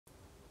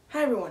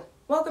Hi everyone,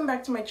 welcome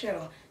back to my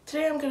channel.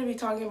 Today I'm going to be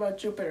talking about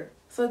Jupiter,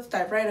 so let's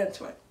dive right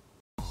into it.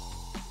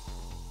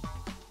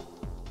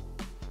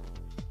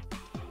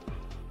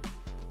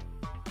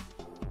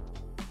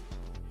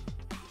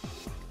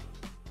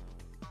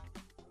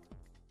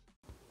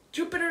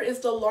 Jupiter is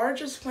the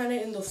largest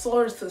planet in the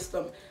solar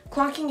system,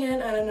 clocking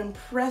in at an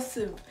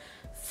impressive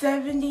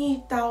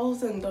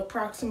 70,000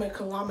 approximate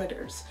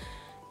kilometers.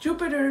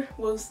 Jupiter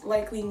was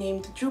likely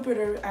named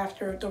Jupiter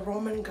after the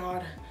Roman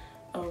god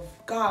of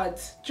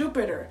gods,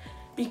 Jupiter,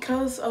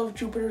 because of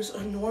Jupiter's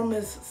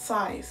enormous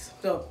size.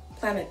 The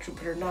planet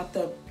Jupiter, not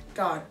the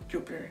god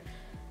Jupiter.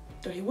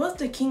 Though he was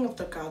the king of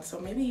the gods,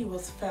 so maybe he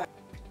was fat.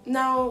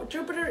 Now,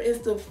 Jupiter is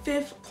the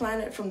 5th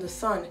planet from the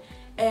sun,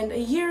 and a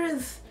year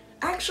is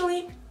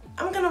actually,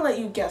 I'm gonna let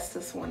you guess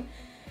this one.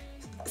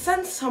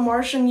 Since a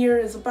Martian year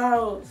is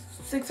about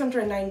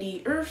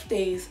 690 Earth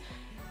days,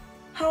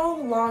 how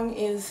long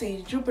is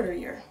a Jupiter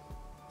year?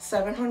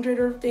 700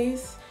 Earth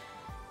days?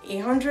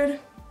 800?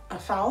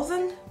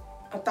 1,000?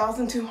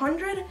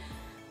 1,200?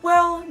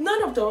 Well,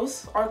 none of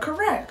those are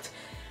correct.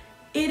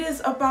 It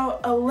is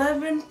about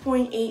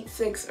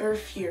 11.86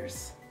 Earth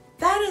years.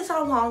 That is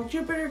how long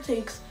Jupiter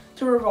takes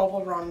to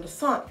revolve around the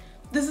sun.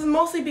 This is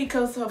mostly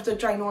because of the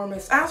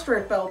ginormous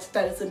asteroid belt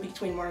that is in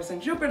between Mars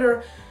and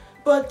Jupiter,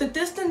 but the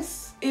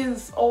distance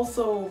is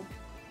also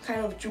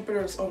kind of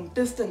Jupiter's own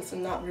distance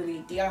and not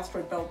really the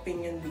asteroid belt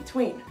being in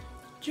between.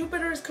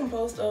 Jupiter is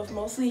composed of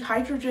mostly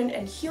hydrogen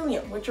and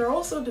helium, which are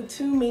also the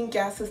two main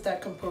gases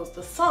that compose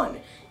the sun,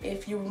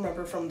 if you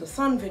remember from the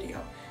sun video.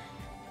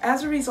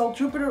 As a result,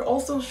 Jupiter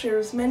also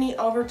shares many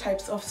other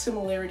types of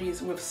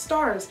similarities with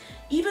stars,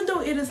 even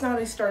though it is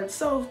not a star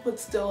itself, but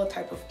still a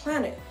type of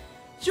planet.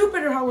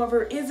 Jupiter,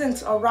 however,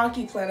 isn't a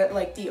rocky planet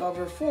like the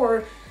other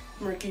four,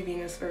 Mercury,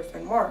 Venus, Earth,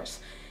 and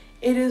Mars.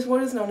 It is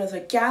what is known as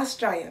a gas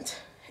giant,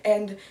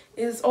 and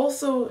is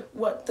also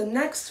what the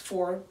next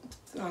four,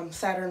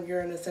 Saturn,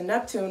 Uranus, and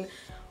Neptune,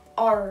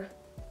 are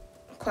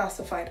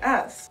classified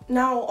as.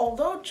 Now,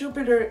 although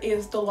Jupiter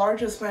is the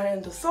largest planet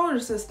in the solar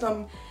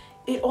system,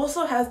 it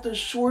also has the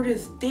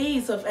shortest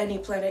days of any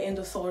planet in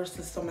the solar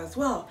system as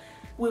well,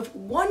 with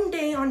one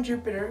day on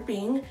Jupiter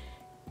being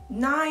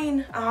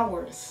 9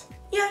 hours.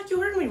 Yeah, you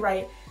heard me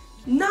right.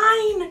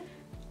 9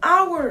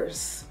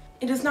 hours!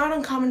 It is not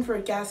uncommon for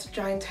a gas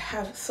giant to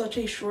have such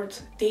a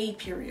short day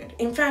period.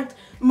 In fact,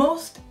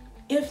 most,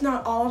 if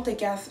not all, of the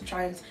gas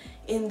giants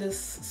in this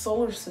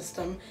solar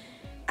system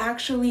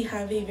actually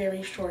have a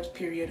very short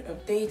period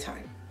of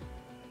daytime.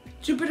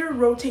 Jupiter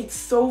rotates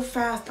so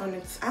fast on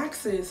its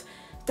axis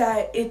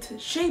that its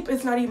shape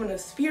is not even a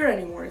sphere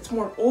anymore, it's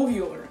more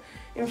ovular.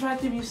 In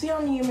fact, if you see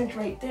on the image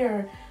right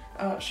there,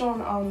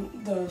 shown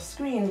on the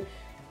screen,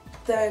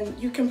 then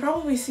you can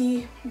probably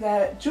see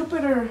that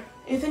Jupiter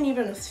isn't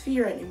even a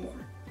sphere anymore.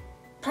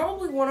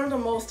 Probably one of the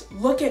most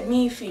look at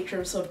me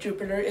features of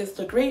Jupiter is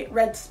the Great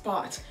Red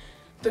Spot.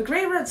 The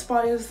Great Red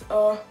Spot is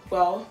a,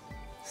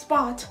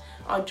 spot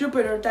on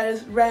Jupiter that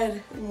is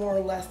red more or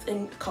less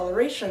in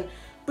coloration,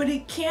 but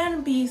it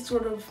can be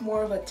sort of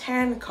more of a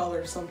tan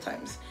color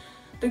sometimes.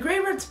 The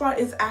Great Red Spot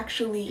is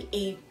actually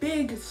a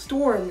big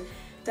storm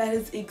that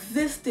has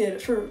existed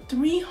for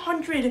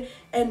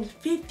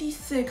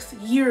 356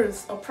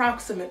 years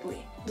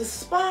approximately. The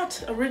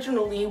spot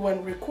originally,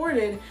 when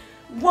recorded,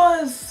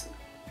 was,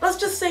 let's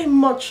just say,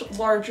 much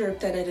larger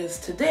than it is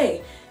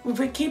today, with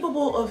it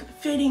capable of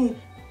fitting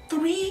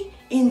 3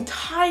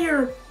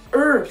 entire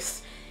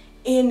Earths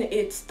in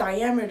its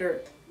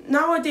diameter.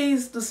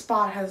 Nowadays, the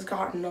spot has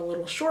gotten a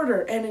little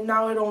shorter, and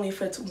now it only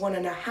fits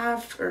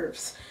 1.5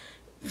 Earths.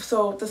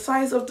 So the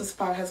size of the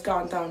spot has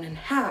gone down in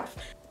half.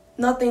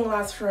 Nothing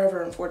lasts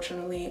forever,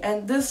 unfortunately,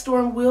 and this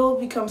storm will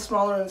become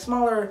smaller and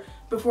smaller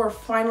before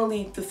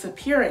finally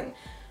disappearing.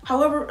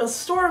 However, a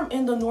storm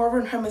in the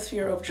northern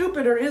hemisphere of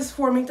Jupiter is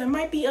forming that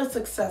might be a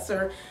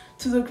successor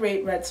to the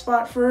Great Red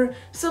Spot for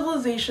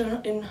civilization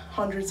in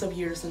hundreds of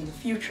years in the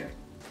future.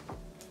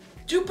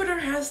 Jupiter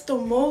has the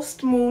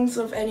most moons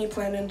of any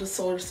planet in the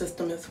solar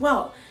system as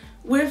well,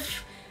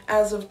 with,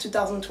 as of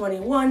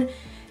 2021,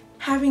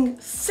 having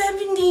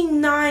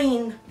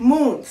 79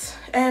 moons.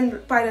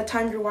 And by the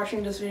time you're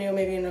watching this video,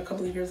 maybe in a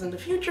couple of years in the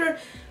future,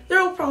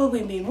 there will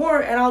probably be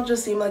more, and I'll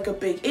just seem like a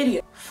big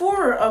idiot.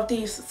 4 of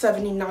these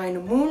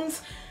 79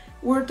 moons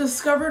were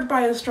discovered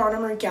by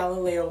astronomer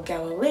Galileo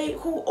Galilei,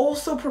 who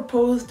also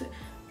proposed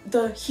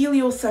the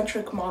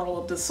heliocentric model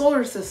of the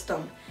solar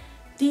system.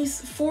 These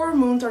 4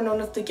 moons are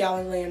known as the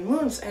Galilean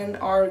moons and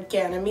are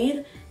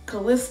Ganymede,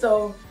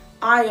 Callisto,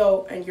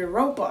 Io, and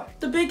Europa.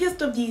 The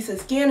biggest of these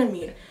is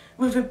Ganymede,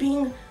 with it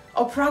being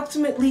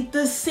approximately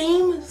the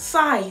same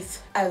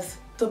size as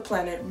the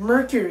planet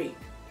Mercury.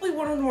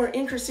 One of the more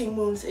interesting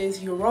moons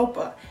is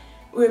Europa,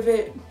 with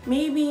it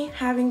maybe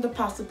having the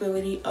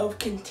possibility of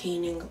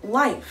containing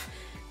life.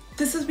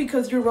 This is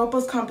because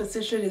Europa's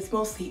composition is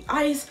mostly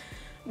ice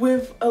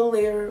with a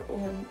layer,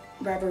 or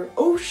rather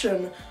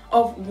ocean,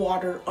 of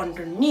water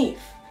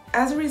underneath.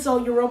 As a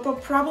result, Europa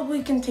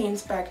probably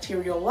contains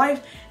bacterial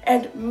life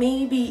and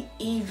maybe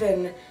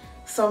even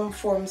some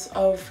forms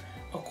of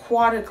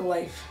aquatic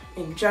life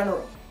in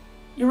general.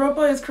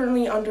 Europa is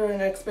currently under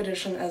an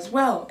expedition as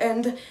well,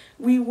 and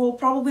we will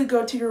probably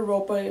go to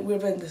Europa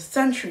within this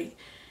century.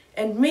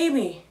 And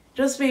maybe,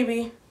 just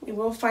maybe, we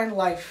will find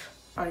life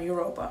on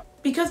Europa.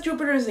 Because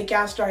Jupiter is a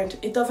gas giant,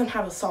 it doesn't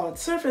have a solid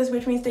surface,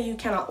 which means that you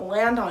cannot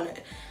land on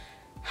it.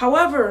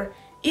 However,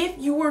 if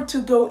you were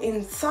to go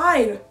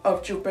inside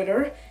of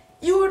Jupiter,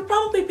 you would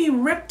probably be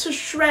ripped to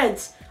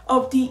shreds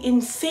of the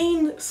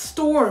insane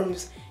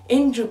storms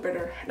in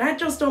Jupiter. And I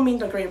just don't mean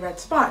the Great Red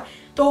Spot.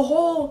 The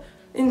whole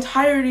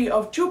entirety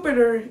of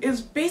Jupiter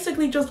is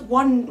basically just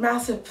one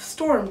massive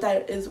storm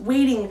that is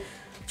waiting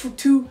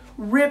to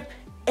rip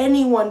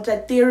anyone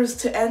that dares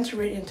to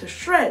enter it into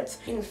shreds.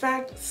 In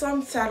fact,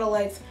 some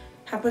satellites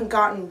have been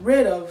gotten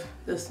rid of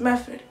this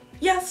method.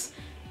 Yes,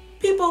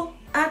 people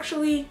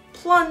actually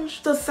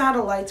plunge the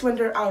satellites when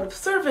they're out of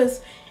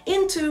service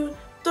into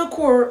the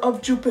core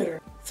of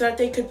Jupiter so that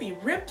they could be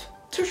ripped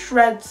to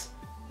shreds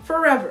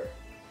forever.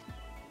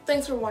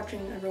 Thanks for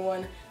watching,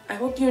 everyone. I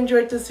hope you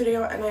enjoyed this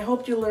video and I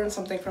hope you learned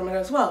something from it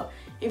as well.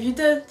 If you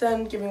did,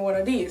 then give me one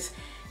of these.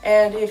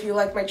 And if you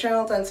like my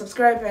channel, then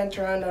subscribe and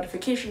turn on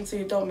notifications so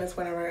you don't miss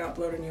whenever I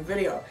upload a new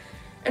video.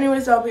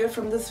 Anyways, that'll be it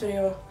from this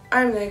video.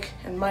 I'm Nick,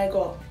 and my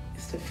goal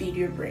is to feed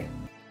your brain.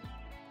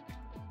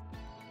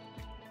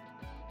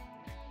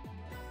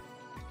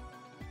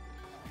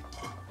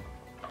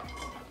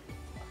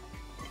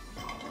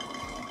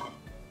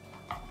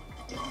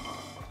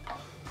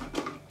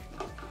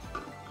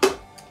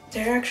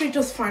 Did I actually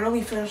just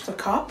finally finish the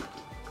cup?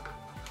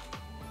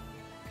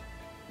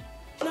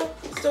 No,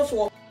 it's still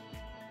full.